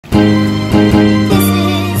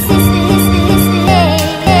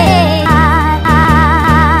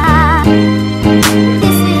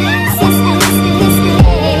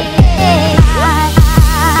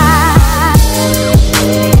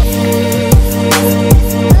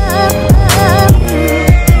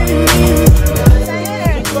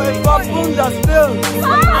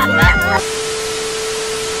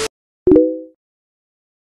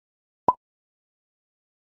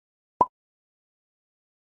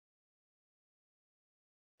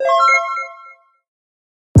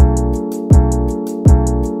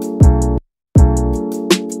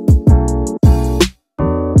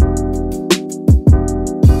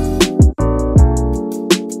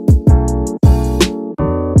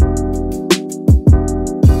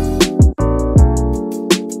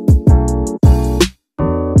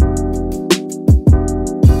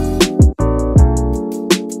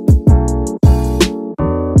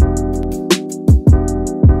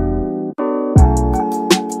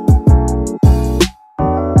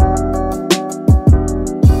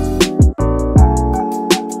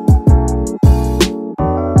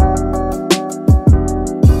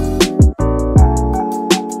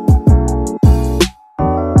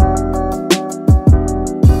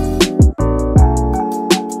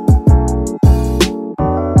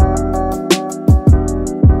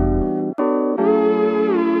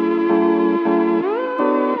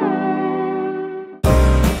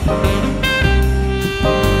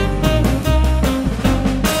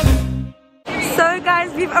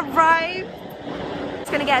We've arrived.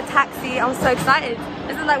 Just gonna get a taxi. I'm so excited.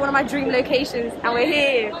 This is like one of my dream locations, and we're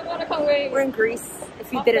here. Oh my god, I can't wait. We're in Greece,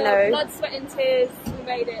 if you didn't know. Blood, sweat and tears. We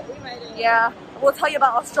made it. We made it. Yeah. We'll tell you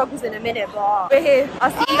about our struggles in a minute, but we're here.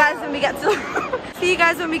 I'll see you guys when we get to see you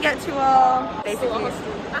guys when we get to our basically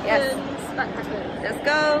Athens, yes. backpackers. Let's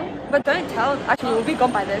go. But don't tell. Actually, we'll be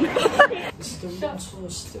gone by then.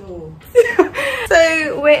 Still.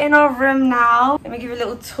 So we're in our room now. Let me give you a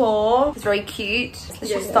little tour. It's very cute. Let's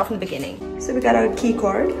just start from the beginning. So we got our key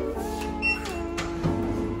card.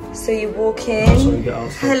 So you walk in.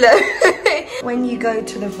 Hello. When you go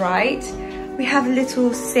to the right, we have a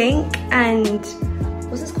little sink and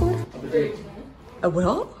what's this called? A bidet. A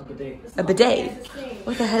what? A bidet. A bidet.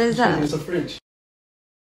 What the hell is that? It's a fridge.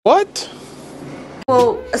 What?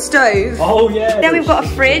 Well, a stove. Oh yeah. Then we've got a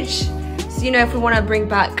fridge. So you know if we want to bring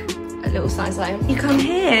back a little sign. You come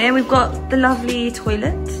here and we've got the lovely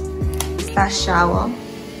toilet / shower.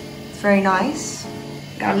 It's very nice.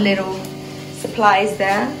 Got little supplies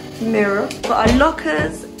there. Mirror. Got our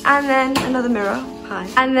lockers and then another mirror. Hi.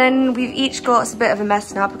 And then we've each got, it's a bit of a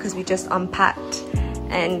mess now because we just unpacked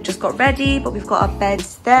and just got ready, but we've got our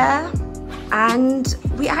beds there. And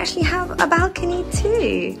we actually have a balcony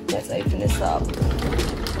too. Let's open this up.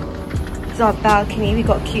 This is our balcony. We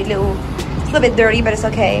got cute little, it's a little bit dirty, but it's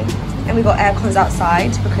okay. And we got air cons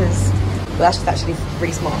outside because, well, that's just actually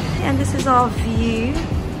really smart. And this is our view.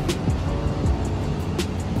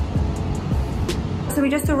 So we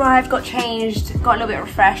just arrived, got changed, got a little bit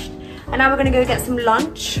refreshed. And now we're gonna go get some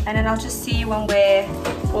lunch. And then I'll just see you when we're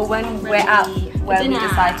at where we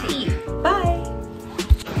decide to eat. Bye.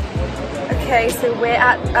 Okay, so we're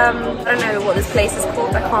at, I don't know what this place is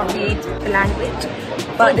called. I can't read the language.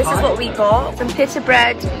 But this is what we got. Some pita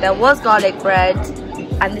bread, there was garlic bread.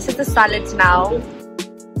 And this is the salads now.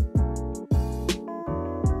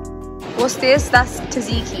 What's this? That's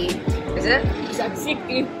tzatziki, is it?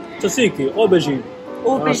 Tzatziki, aubergine.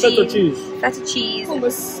 Feta cheese. Feta cheese.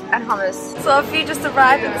 Hummus. And hummus. So our food just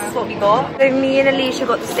arrived and this is what we got. So me and Alisha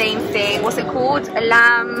got the same thing. What's it called? A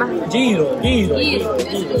lamb. Gyro.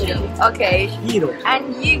 Okay. Gyro.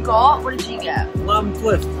 And you got, what did you get? Lamb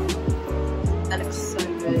cleft. That looks so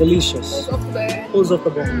good. Delicious. Off the bone. Pulls off the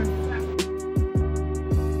bone.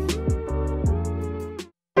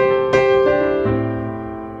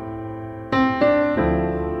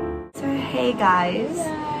 So hey guys.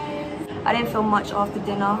 I didn't feel much after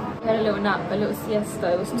dinner. We had a little nap, a little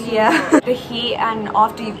siesta. It was too hot. The heat, and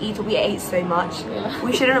after you've eaten, we ate so much. Yeah.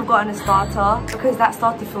 We shouldn't have gotten a starter because that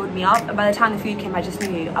starter filled me up. And by the time the food came, I just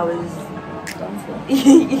knew I was done for.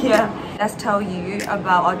 Yeah. Let's tell you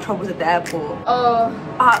about our troubles at the airport. Oh.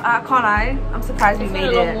 I can't lie. I'm surprised we made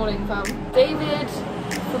It's been a long it. morning, fam. David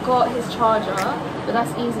forgot his charger, but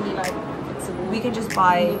that's easily like fixable. We can just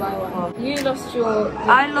buy one. You lost your.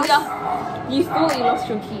 You thought you lost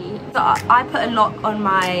your key. So I put a lock on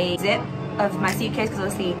my zip of my suitcase because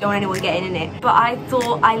obviously don't want anyone getting in it. But I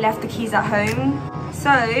thought I left the keys at home. So,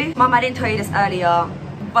 Mum, I didn't tell you this earlier,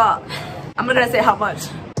 but I'm not gonna say how much.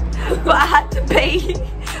 But I had to pay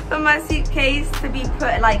for my suitcase to be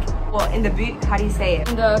put like What, in the boot? How do you say it?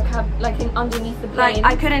 In the cab, like underneath the plane. Like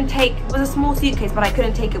I couldn't take, it was a small suitcase, but I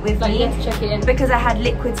couldn't take it with me. You had to check it in. Because I had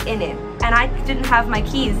liquids in it. And I didn't have my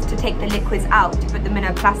keys to take the liquids out, to put them in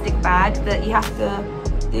a plastic bag that you have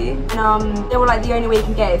to do. And they were like, the only way you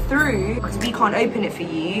can get it through, because we can't open it for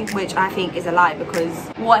you, which I think is a lie, because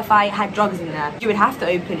what if I had drugs in there? You would have to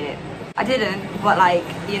open it. I didn't, but like,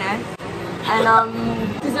 you know. And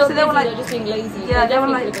so they were like, they're just being lazy. yeah, they were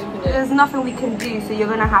like, there's nothing we can do, so you're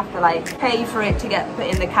gonna have to like pay for it to get put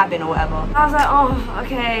in the cabin or whatever. I was like, oh,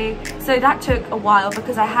 okay. So that took a while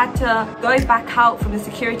because I had to go back out from the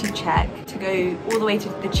security check to go all the way to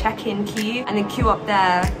the check-in queue and then queue up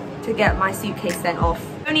there to get my suitcase sent off.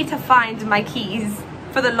 Only to find my keys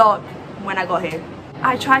for the lock when I got here.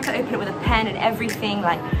 I tried to open it with a pen and everything,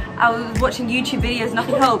 like I was watching YouTube videos,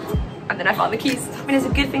 nothing helped. And then I found the keys. I mean, it's a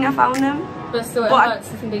good thing I found them. But still, it hurts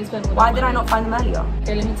to think that you spent all that Why did I money. not find them earlier?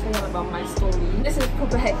 Okay, let me tell you about my story. This is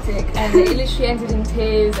proper hectic, and it literally ended in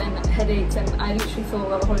tears and headaches, and I literally thought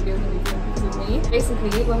that the holiday was going to be ruined because of me.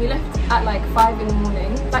 Basically, when we left at like 5 in the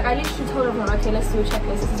morning, like I literally told everyone, okay, let's do a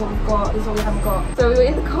checklist. This is what we've got. This is what we haven't got. So we were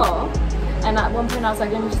in the car, and at one point I was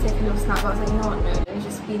like, let me just take a little snap. I was like, you know what? No, let me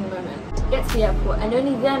just be in the moment. Get to the airport, and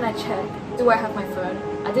only then I checked, do I have my phone?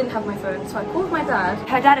 I didn't have my phone, so I called my dad.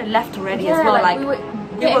 Her dad had left already as well. Like we were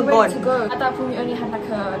getting ready to go. At that point, we only had like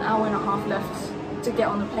an hour and a half left to get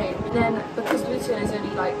on the plane. And then because Luton is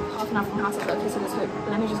only like half an hour from the house, I was like, okay, so there's hope.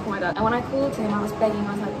 Let me just call my dad. And when I called him, I was begging.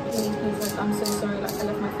 I was like, please, like, I'm so sorry. Like I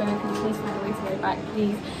left my phone. Can you please find a way to get it back,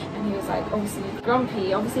 please? And he was like, obviously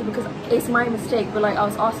grumpy, obviously because it's my mistake. But like I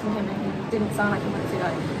was asking him, and he didn't sound like he wanted to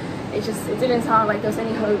like. It didn't sound like there was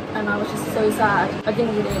any hope, and I was just so sad. At the end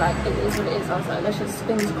of the day, like, it is what it is. I was like, let's just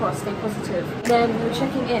fingers crossed, stay positive. Then we were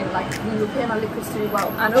checking in, like, we were putting our liquids through well,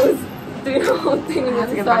 and I was doing the whole thing on the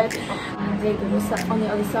other side. And David was sat on the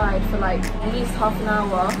other side for like at least half an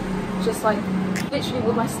hour, just like literally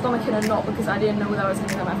with my stomach in a knot because I didn't know whether I was going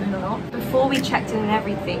to get my phone or not. before we checked in and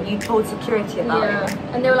everything, you told security about it.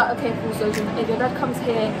 And they were like, okay, cool, so if your dad comes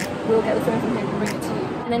here, we'll get the phone from him and bring it to you.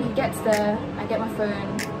 And then he gets there, I get my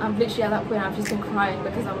phone. I'm literally at that point, I've just been crying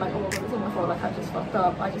because I'm like, oh my god, it's all my fault. Like, I just fucked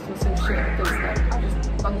up. I just feel so shit because like I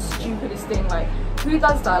just done the stupidest thing. Like, who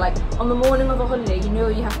does that? Like, on the morning of a holiday, you know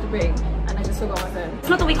what you have to bring, and I just forgot my phone. It's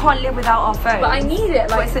not that we can't live without our phone. But I need it.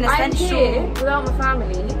 Like, it's an essential. I'm here without my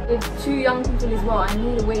family, with 2 young people as well. I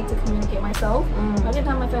need a way to communicate myself. If I didn't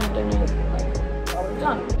have my phone, I don't know, like, what I would have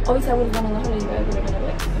done. Obviously, I would have gone on the holiday, but it would have been a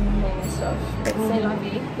bit annoying and stuff. But say la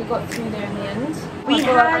vie, we got through there in the end.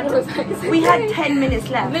 We had 10 minutes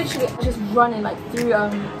left. Literally, I was just running like through.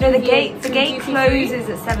 No, the gate closes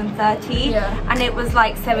at 7:30, and it was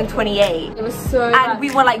like 7:28. It was so and bad.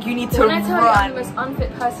 we were like, you need to when run. I tell you I'm the most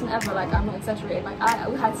unfit person ever, like I'm not exaggerating. Like I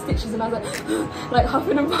had stitches and I was like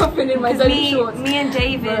huffing and puffing in my shorts. Me and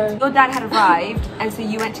David, your dad had arrived, and so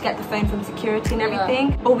you went to get the phone from security and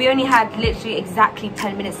everything. But we only had literally exactly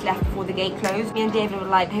 10 minutes left before the gate closed. Me and David were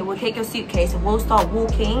like, hey, we'll take your suitcase and we'll start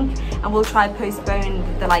walking, and we'll try postpone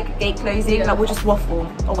the like gate closing. Like we'll just waffle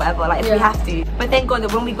or whatever, like if we have to. But thank God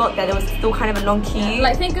that when we got there, there was still kind of a long queue.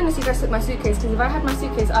 Like thank goodness you guys took my suitcase, because if I had my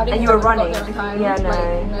suitcase, I didn't. And you were running. Got there in time. Yeah, no.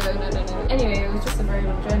 Like, no. Anyway, it was just a very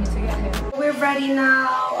long journey to get here. We're ready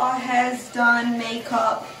now. Our hair's done,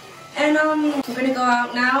 makeup, and we're gonna go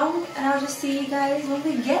out now, and I'll just see you guys when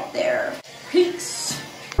we get there. Peace.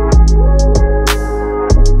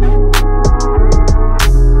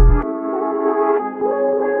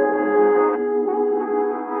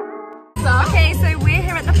 Okay, so we're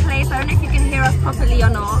here at the place. I don't know if you can hear us properly or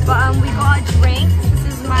not, but we got a drink.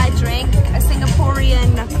 This is my drink, a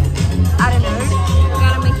Singaporean, I don't know,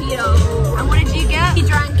 got a mojito. And what did you get? You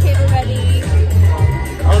drank it already.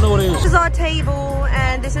 I don't know what it is. This is our table,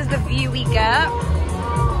 and this is the view we get.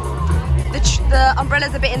 The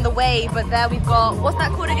umbrella's a bit in the way, but there we've got, what's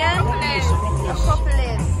that called again?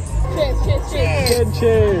 Acropolis. Cheers.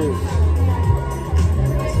 Cheers.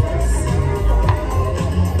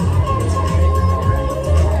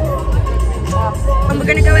 And we're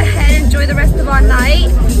gonna go ahead and enjoy the rest of our night.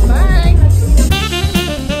 Bye.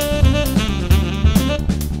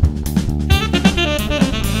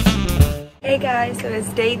 Hey guys, so it's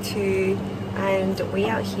day 2 and we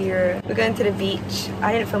out here. We're going to the beach.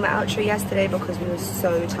 I didn't film an outro yesterday because we were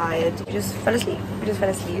so tired. We just fell asleep.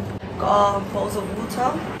 Got our bottles of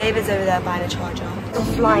water. David's over there buying a charger. A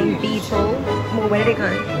flying beetle. Oh, where did it go?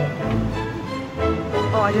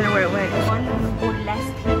 Oh, I don't know where it went. 1 or less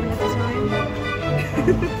people at a time.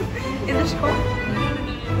 In the shop.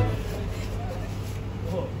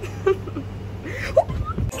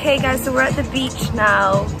 Okay guys, so we're at the beach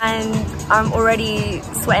now and I'm already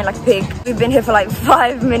sweating like a pig. We've been here for like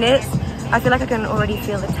 5 minutes. I feel like I can already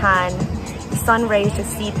feel the tan. The sun rays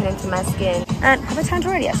just seeping into my skin. And have I tanned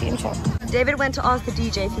already? Actually, let me check. David went to ask the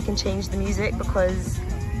DJ if he can change the music because,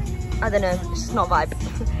 I don't know, it's just not vibe.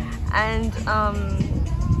 And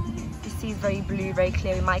the sea's very blue, very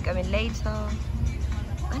clear. We might go in later.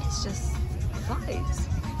 And it's just vibes.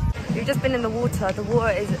 We've just been in the water. The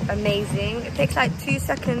water is amazing. It takes like 2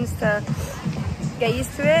 seconds to get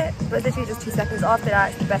used to it, but it's literally just 2 seconds. After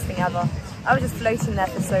that, it's the best thing ever. I was just floating there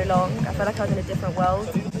for so long. I felt like I was in a different world.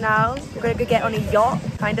 Now, we're gonna go get on a yacht,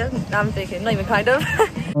 kind of. No, I'm thinking, not even kind of.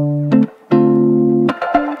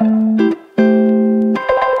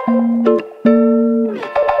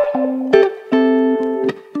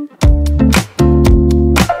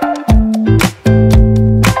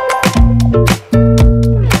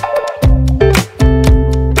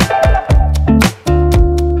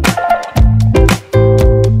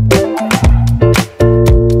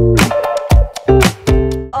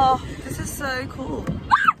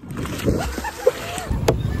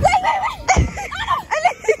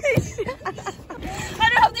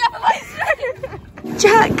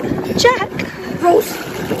 Jack! Rose,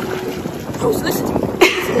 listen.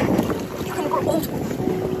 You're gonna grow old.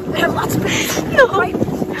 I have lots of space. No. Right?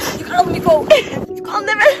 You can't let me go. I'll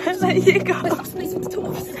never let you go. There's no space for the two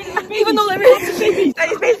of us. Even though there is space.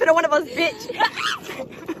 There's space for the one of us, bitch.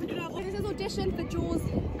 This is audition for Jaws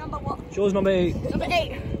number what? Jaws number 8. Number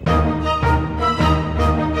 8.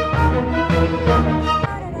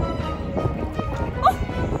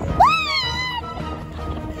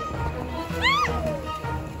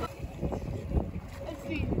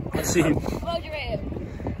 See, What would you rate it?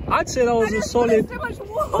 I'd say that was a solid. So much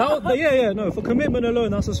water. Yeah, no. For commitment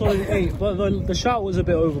alone, that's a solid 8. But the shout was a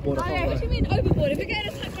bit overboard. I can't What do you mean overboard? If you're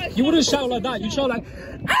getting attacked by a You wouldn't shout like that. You'd shout like.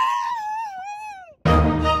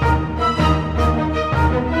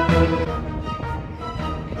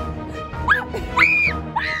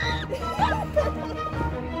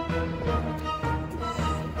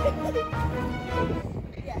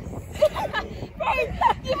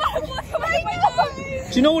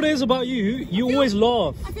 Do you know what it is about you? You always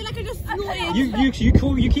laugh. I feel like I just snorted.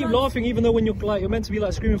 You keep laughing even though when you're meant to be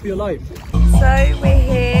like screaming for your life. So we're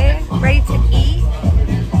here, ready to eat.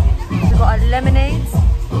 We've got our lemonades.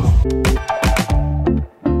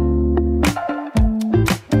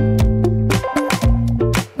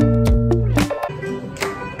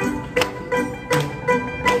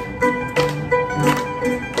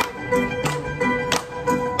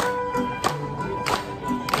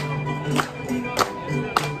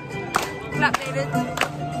 Clap, David.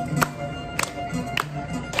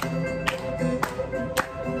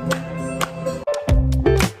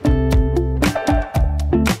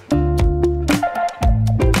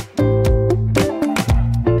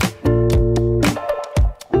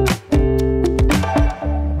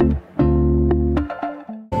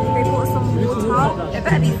 They bought some water. It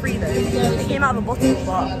better be free though. It came out of a bottle,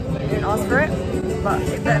 but we didn't ask for it. But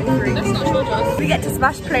it better be free. Let's not charge us. We get to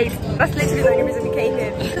smash plates. That's literally the only reason we came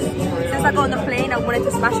here. Since I got on the plane, I wanted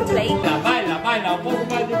to smash a plate.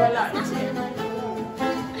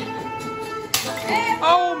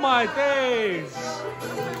 Oh my days!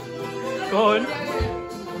 Go on.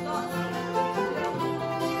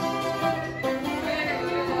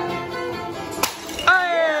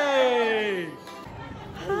 Hey!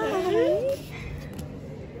 Hi.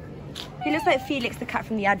 He looks like Felix the cat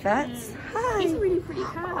from the adverts. Hi. He's a really pretty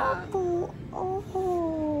cat. Oh.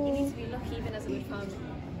 He needs to be lucky even as a good family.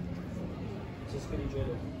 Just gonna enjoy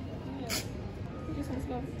it. He just wants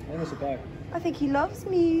love. I think it's a bag. I think he loves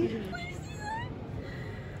me.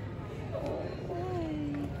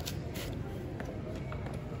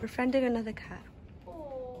 Befriending another cat.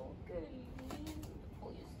 Oh, goodie. Oh,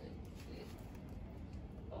 you're so cute.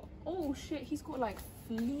 Oh shit, he's got like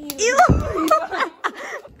fleas. Ew.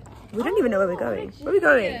 We don't even know where we're going. Where are we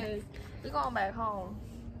going? We're going back home.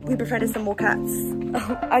 We befriended some more cats.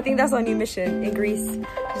 I think that's our new mission in Greece.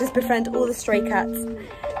 To just befriend all the stray cats.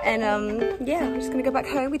 And yeah, we're just gonna go back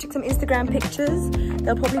home. We took some Instagram pictures.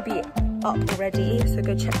 They'll probably be up already, so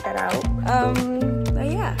go check that out. But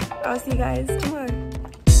yeah, I'll see you guys tomorrow.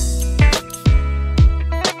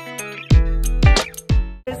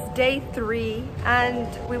 It's day 3 and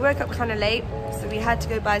we woke up kind of late, so we had to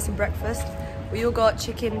go buy some breakfast. We all got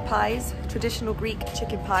chicken pies, traditional Greek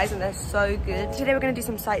chicken pies, and they're so good. Today we're going to do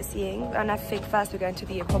some sightseeing, and I think first we're going to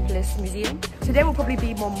the Acropolis Museum. Today will probably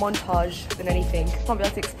be more montage than anything. Can't be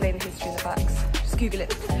able to explain the history and the facts. Just Google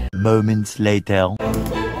it. Moments later. Oh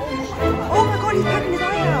my god, he's poking his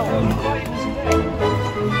eye out.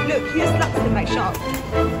 Look, he just slaps him like sharp.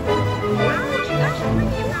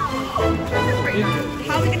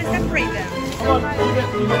 How are we gonna separate them? Come on, you get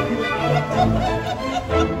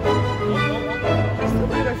We're still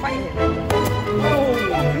gonna go fight him.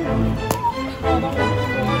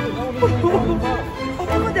 Oh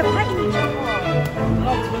my god, they're fighting each other.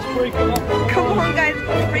 Let's break it up. Come on guys,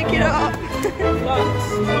 let's break it up.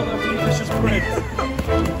 Lads, it's not that deep, it's just bread.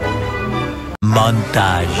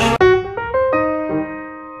 Montage.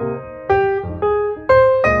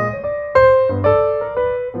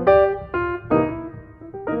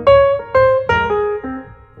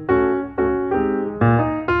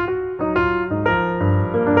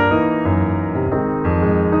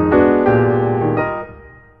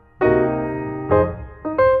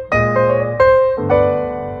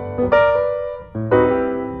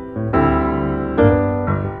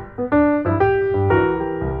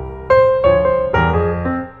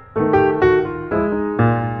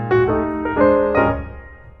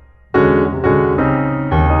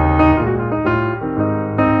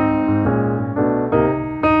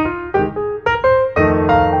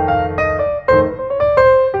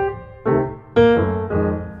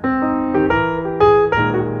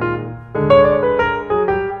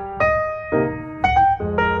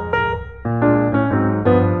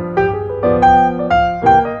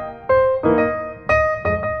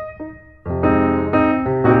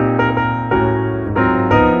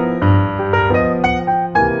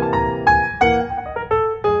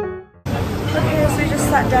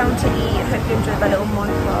 Down to eat, hope you enjoyed my little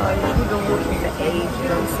montage. We've been walking for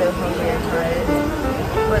ages, I'm so hungry and tired.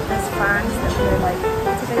 But there's fans that feel like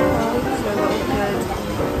today cold, so we're all good,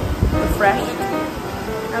 refreshed.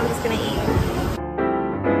 Now we're just gonna eat.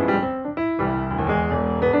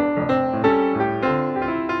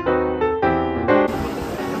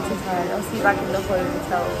 I'm so tired. I'll see you back in the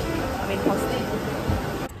hotel. I mean hostel.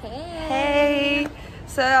 Hey!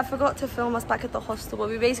 So I forgot to film us back at the hostel, but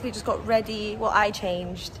we basically just got ready. Well, I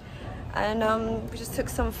changed, and we just took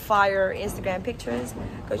some fire Instagram pictures.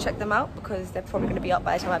 Go check them out because they're probably going to be up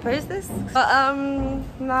by the time I post this. But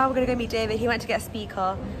now we're going to go meet David. He went to get a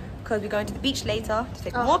speaker because we're going to the beach later to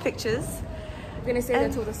take more pictures. We're going to stay there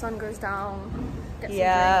until the sun goes down, get some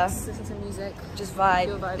drinks, listen to music. Just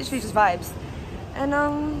vibe. Literally just vibes. And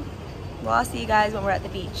well, I'll see you guys when we're at the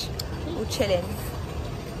beach. We're chilling.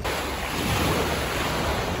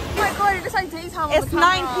 Oh my god, it looks like daytime. It's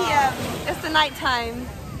 9 p.m. It's the night time.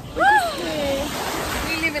 We're just here.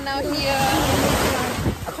 We living out here.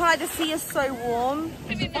 I can't lie, the sea is so warm.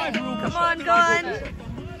 Come on, go on.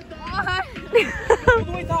 All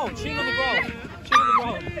the way down, chin on the ground. Chin on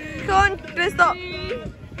the ground. Go on, don't stop.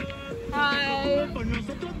 Hi.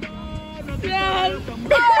 Yes.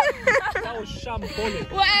 That was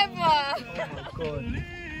shambolic. Whatever. Oh my god.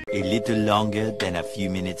 A little longer than a few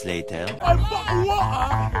minutes later.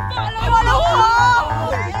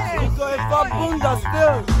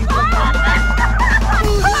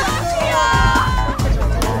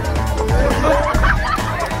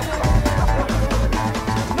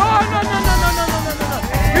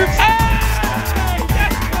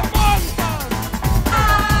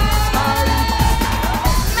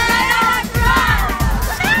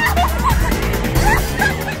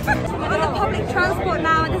 Transport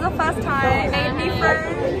now, and this is the first time. Made new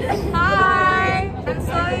friends. Hi! And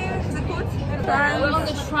so, is it called? We're on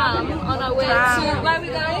the tram on our way to, where are we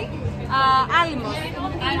going? Almos.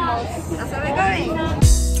 That's where we're going.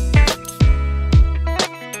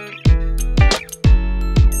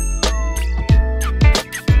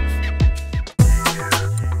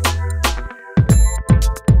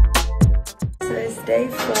 So it's day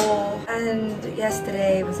 4, and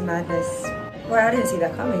yesterday was madness. Well, I didn't see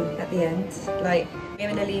that coming at the end. Like, me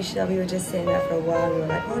and Alisha, we were just sitting there for a while. We were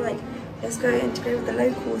like, oh, like, let's go integrate with the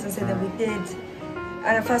locals. And so then we did.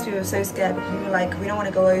 And at first we were so scared because we were like, we don't want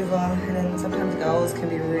to go over. And then sometimes girls can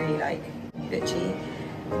be really, like, bitchy.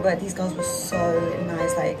 But these girls were so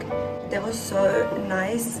nice. Like, they were so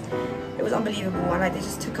nice. It was unbelievable. And, like, they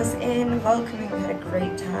just took us in, welcoming. We had a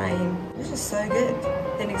great time. It was just so good.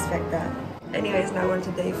 Didn't expect that. Anyways, now we're on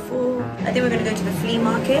to day 4. I think we're going to go to the flea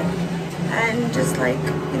market. And just like,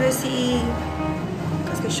 you know, see,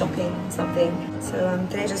 let's go shopping, something. So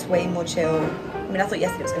today's just way more chill. I mean, I thought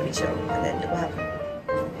yesterday was going to be chill, and then look what happened.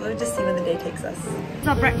 We'll just see where the day takes us. This is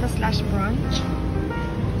our breakfast / brunch.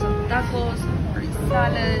 Some tacos,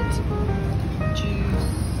 salad, juice,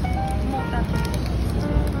 more tacos.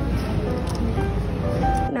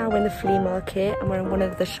 Now we're in the flea market, and we're in one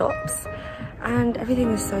of the shops. And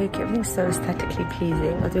everything is so cute, everything's so aesthetically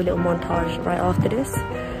pleasing. I'll do a little montage right after this,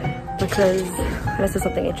 because this is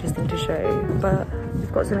something interesting to show. But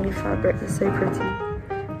we've got so many fabrics, it's so pretty.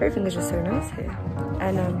 Everything is just so nice here.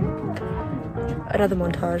 And Another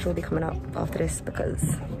montage will be coming up after this because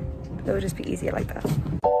it would just be easier like that.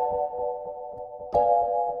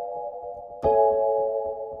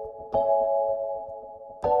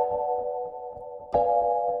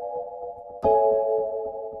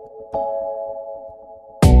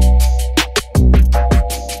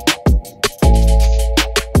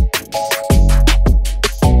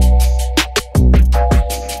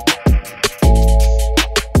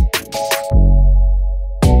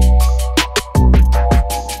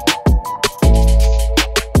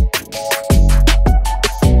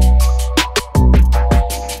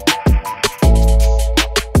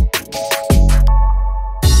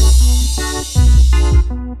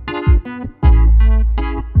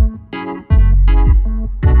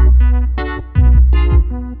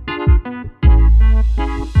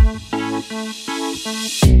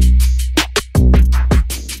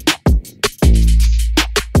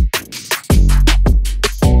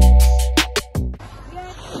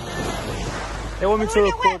 They want me to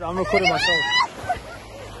record. I'm recording myself.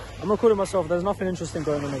 I'm recording myself. There's nothing interesting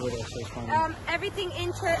going on over there, so it's fine. Everything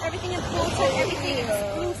important, everything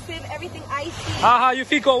exclusive, everything icy. Haha, your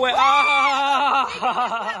feet got wet.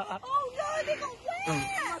 Ah! Oh no, they got wet! Oh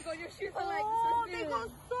my god, your shoes are like they got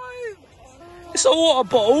soaked. It's a water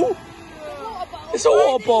bottle. It's a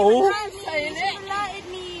water bottle.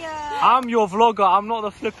 I'm your vlogger. I'm not the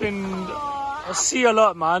flipping sea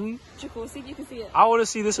alert man. See if you can see it. I want to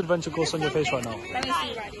see this adventure course on your face right now. Let me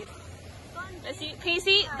see, right? Let's see. Can you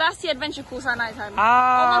see? That's the adventure course at night time.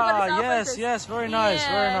 Ah, oh my god, yes, very nice,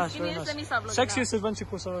 yes. very nice, Let me start vlogging sexiest adventure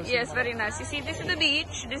course I've ever seen. Yes, very nice. You see, this is the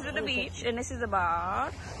beach, and this is the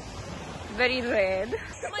bar. Very red.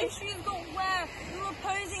 My shoes got wet. We were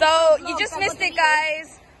posing. So you just missed it,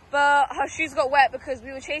 guys. But her shoes got wet because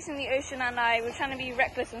we were chasing the ocean and we were trying to be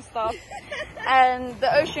reckless and stuff. And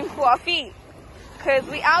the ocean caught our feet. Because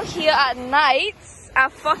we out here at night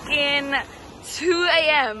at fucking 2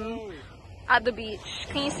 a.m. at the beach.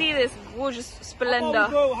 Can you see this gorgeous splendor?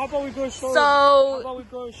 How about we go show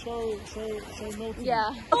Milton?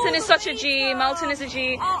 Yeah. Milton is such a G. Milton is a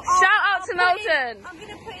G. Shout out to Milton. I'm going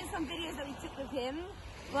to put in some videos that we took with him.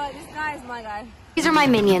 But this guy is my guy. These are my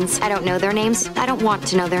minions. I don't know their names. I don't want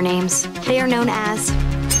to know their names. They are known as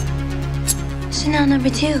Chanel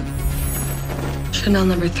number 2. Chanel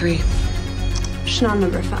number 3. Chanel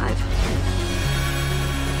number 5.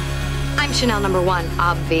 I'm Chanel number 1,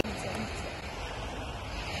 obvi.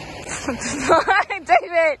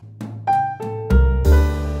 David!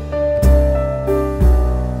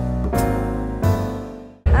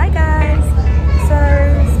 Hi guys! So,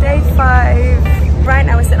 it's day 5. Right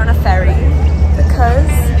now we're sitting on a ferry because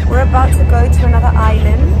we're about to go to another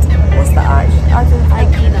island. What's the island?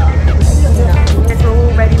 Igina. We're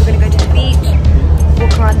all ready, we're going to go to the beach,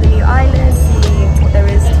 walk around the new island, see what there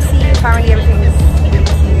is to see. Apparently everything is really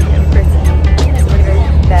cute and pretty, so we're going to go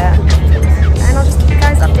there. And I'll just keep you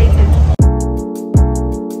guys updated.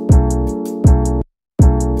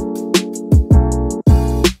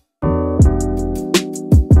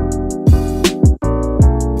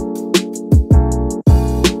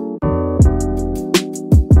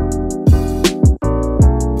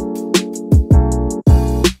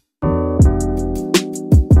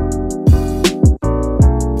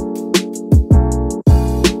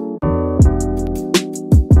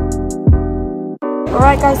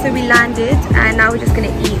 Alright guys, so we landed and now we're just going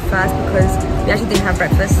to eat first because we actually didn't have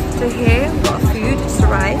breakfast. So here, we've got our food, just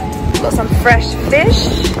arrived. We've got some fresh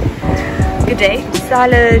fish. Good day.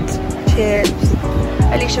 Salad, chips.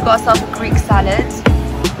 Alisha got herself a Greek salad.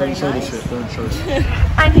 Don't show the shit, don't show shit.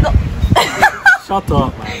 And he got... Shut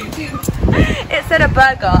up, man. It said a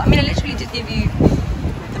burger. I mean, I literally just give you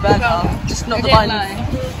the burger, just not the bun.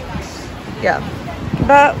 Yeah.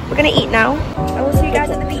 But we're going to eat now. And we'll see you guys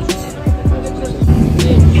at the beach.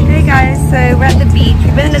 Hey guys, so we're at the beach.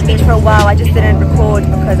 We've been at the beach for a while. I just didn't record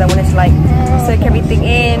because I wanted to like soak everything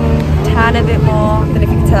in, tan a bit more. I don't know if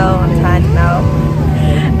you can tell, I'm tanned now.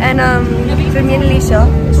 And so me and Alisha,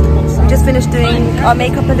 we just finished doing our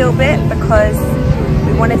makeup a little bit because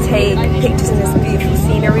we want to take pictures in this beautiful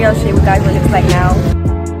scenery. I'll show you guys what it looks like now.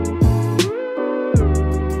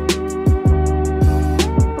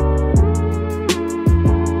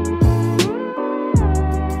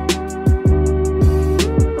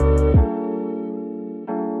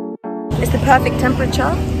 It's the perfect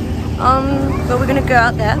temperature, but we're gonna go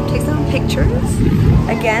out there, take some pictures.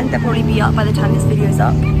 Again, they'll probably be up by the time this video is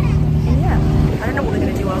up. And yeah, I don't know what we're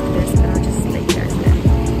gonna do after this, but I'll just let you guys know.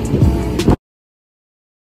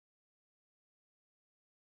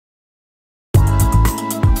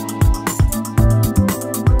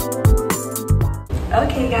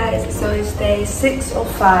 Okay guys, so it's day 6 or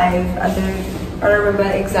 5. I don't remember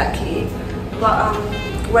exactly. But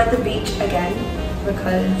we're at the beach again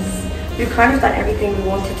because we've kind of done everything we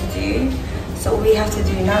wanted to do. So all we have to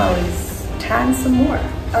do now is tan some more.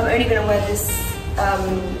 I'm only gonna wear this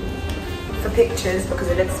for pictures because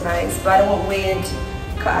it looks nice, but I don't want weird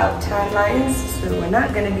cut out tan lines, so we're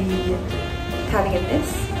not gonna be tanning in this.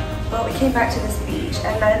 But we came back to this beach,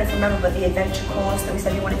 and I don't know if you remember, but the adventure course that we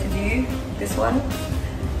said we wanted to do, this one,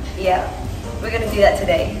 yeah, we're gonna do that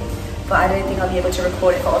today. But I don't think I'll be able to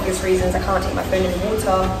record it for obvious reasons. I can't take my phone in the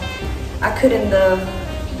water. I could in the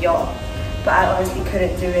yacht, but I obviously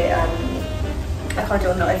couldn't do it. I can't do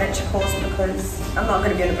it on the adventure course because I'm not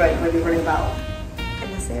gonna be on a boat where we're running about.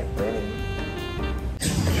 And that's it, really.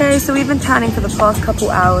 Okay, so we've been tanning for the past couple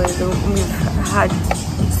hours and we've had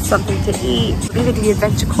something to eat. We're gonna do the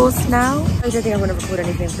adventure course now. I don't think I'm gonna record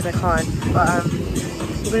anything because I can't, but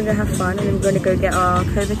we're gonna go have fun and then we're gonna go get our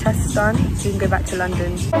COVID tests done so we can go back to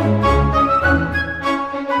London.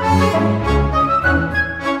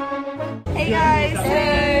 Hey guys, so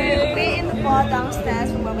we're in the bar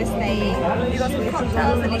downstairs from where we're staying. We got some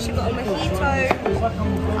cocktails. Alisha got a mojito.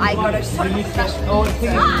 I got a shot.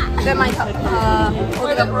 Don't mind this is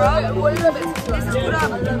put up a little bit of blue.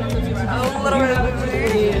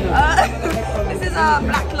 This is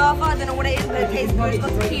black lava. I don't know what it is, but it tastes good. It's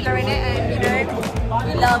got tequila in it, and you know,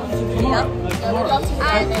 we love tequila.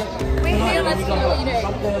 And we're here. Let's do what you do.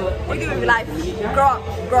 What do you do with your life? Grow up,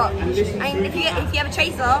 grow up. I mean, if you have a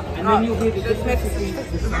chaser, grow up. Go smoke.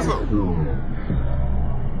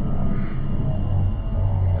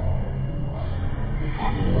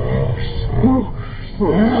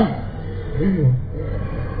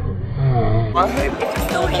 I hope if you're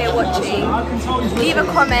still here watching, leave a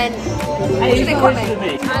comment. Leave a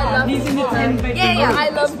comment. I love Greece. Yeah. I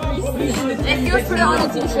love Greece. If you're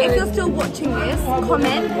still watching this,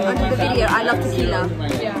 comment under the video. I love tequila.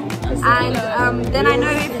 Yeah. And then I know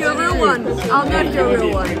if you're a real one. I'll know if you're a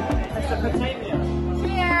real one.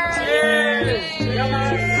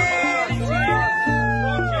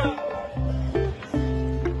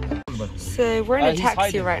 So we're in a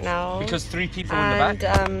taxi right now. Because 3 people in the back.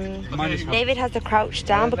 And David has to crouch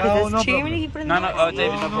down because there's too many people in the back. No,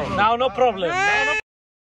 David, no problem. No, no problem.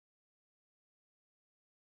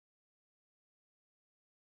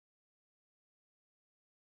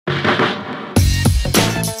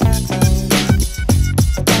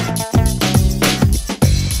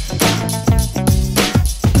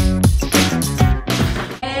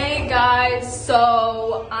 Hey guys,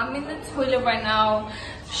 so I'm in the toilet right now.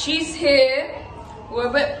 She's here. We're a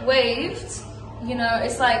bit waved. You know,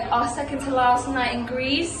 it's like our second to last night in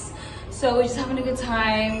Greece. So we're just having a good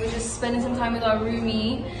time. We're just spending some time with our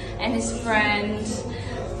roomie and his friend.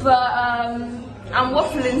 But I'm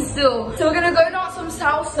waffling still. So we're gonna go dance some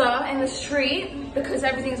salsa in the street because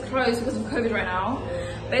everything's closed because of COVID right now.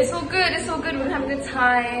 But it's all good, it's all good. We're gonna have a good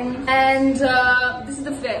time. And this is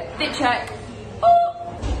the fit check. Oh,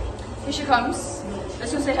 here she comes.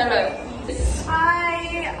 Let's go say hello.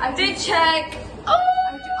 Hi, I did check.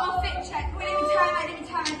 Oh, fit check. Wait, let me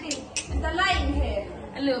turn my thing. Is there lighting here?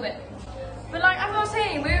 A little bit. But like, as I was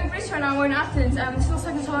saying, we're in Greece right now, we're in Athens, and it's still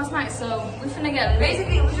second to last night, so we're finna get lit.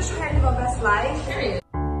 Basically, we're just trying to live our best life. Period.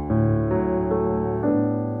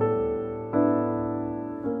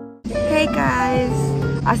 Hey guys.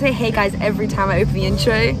 I say hey guys every time I open the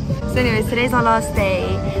intro. So anyways, today's our last day,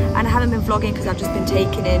 and I haven't been vlogging because I've just been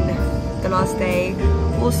taking in the last day.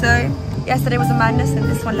 Also, yesterday was a madness and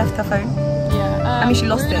this one left her phone. Yeah. I mean, she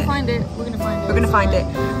lost it. We're gonna find it. We're gonna find it.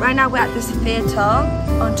 Right now we're at this theatre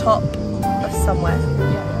on top of somewhere.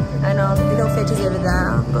 Yeah. And the little theatre's over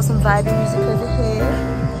there. Got some vibey music over here.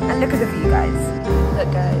 And look at the view, guys.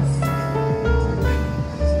 Look, guys.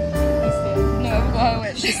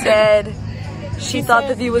 No, she said she thought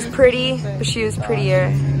the view was pretty, but she was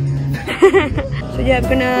prettier. So yeah, we're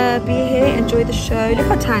gonna be here, enjoy the show. Look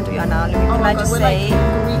how tanned we are now. Can I just say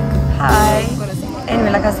hi?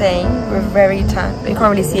 Anyway, like I was saying, we're very tanned. You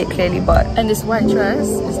can't really see it clearly, but and this white dress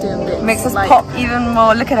is doing bits. Makes us like, pop even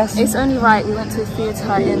more. Look at us. It's only right. We went to a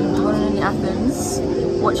theatre in Athens,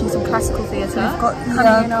 watching some classical theatre. We've got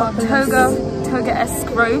in our toga-esque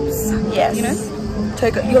robes. Yes. You know?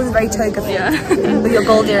 Toga. Yours is very toga themed. Yeah. With your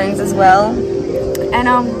gold earrings as well. And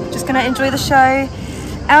just gonna enjoy the show.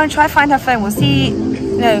 And try to find her phone. We'll see.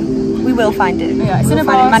 No, we will find it. Yeah, it's we'll in a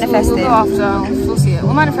bar. Manifest We'll it. go after. We'll see it.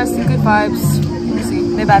 We're manifesting good vibes. We'll see.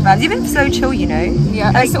 No bad vibes. You've been so chill, you know.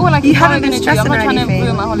 Yeah. Like, it's all like you haven't been stressing I'm or not trying anything. to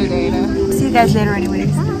ruin my holiday, you know. See you guys later,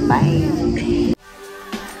 anyways. Bye.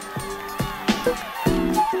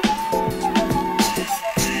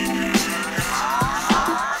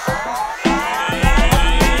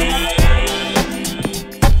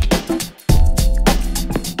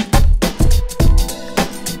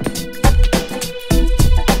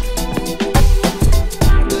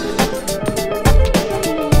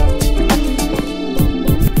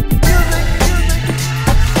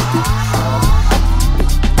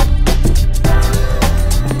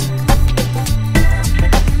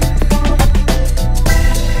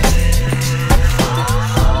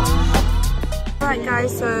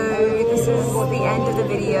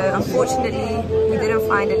 video. Unfortunately, we didn't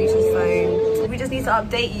find Alisha's phone. We just need to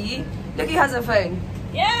update you. Look who has her phone.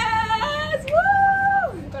 Yes!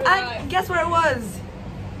 Woo! And guess where it was?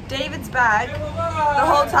 David's bag the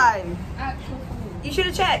whole time. You should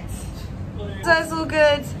have checked. So it's all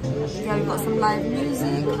good. Yeah, we've got some live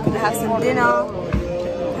music. We're gonna have some dinner.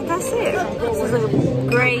 And that's it. This was a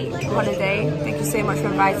great holiday. Thank you so much for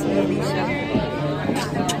inviting me, Alisha.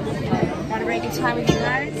 Had a very good time with you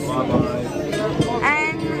guys.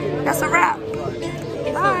 And that's a wrap.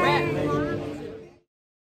 Bye.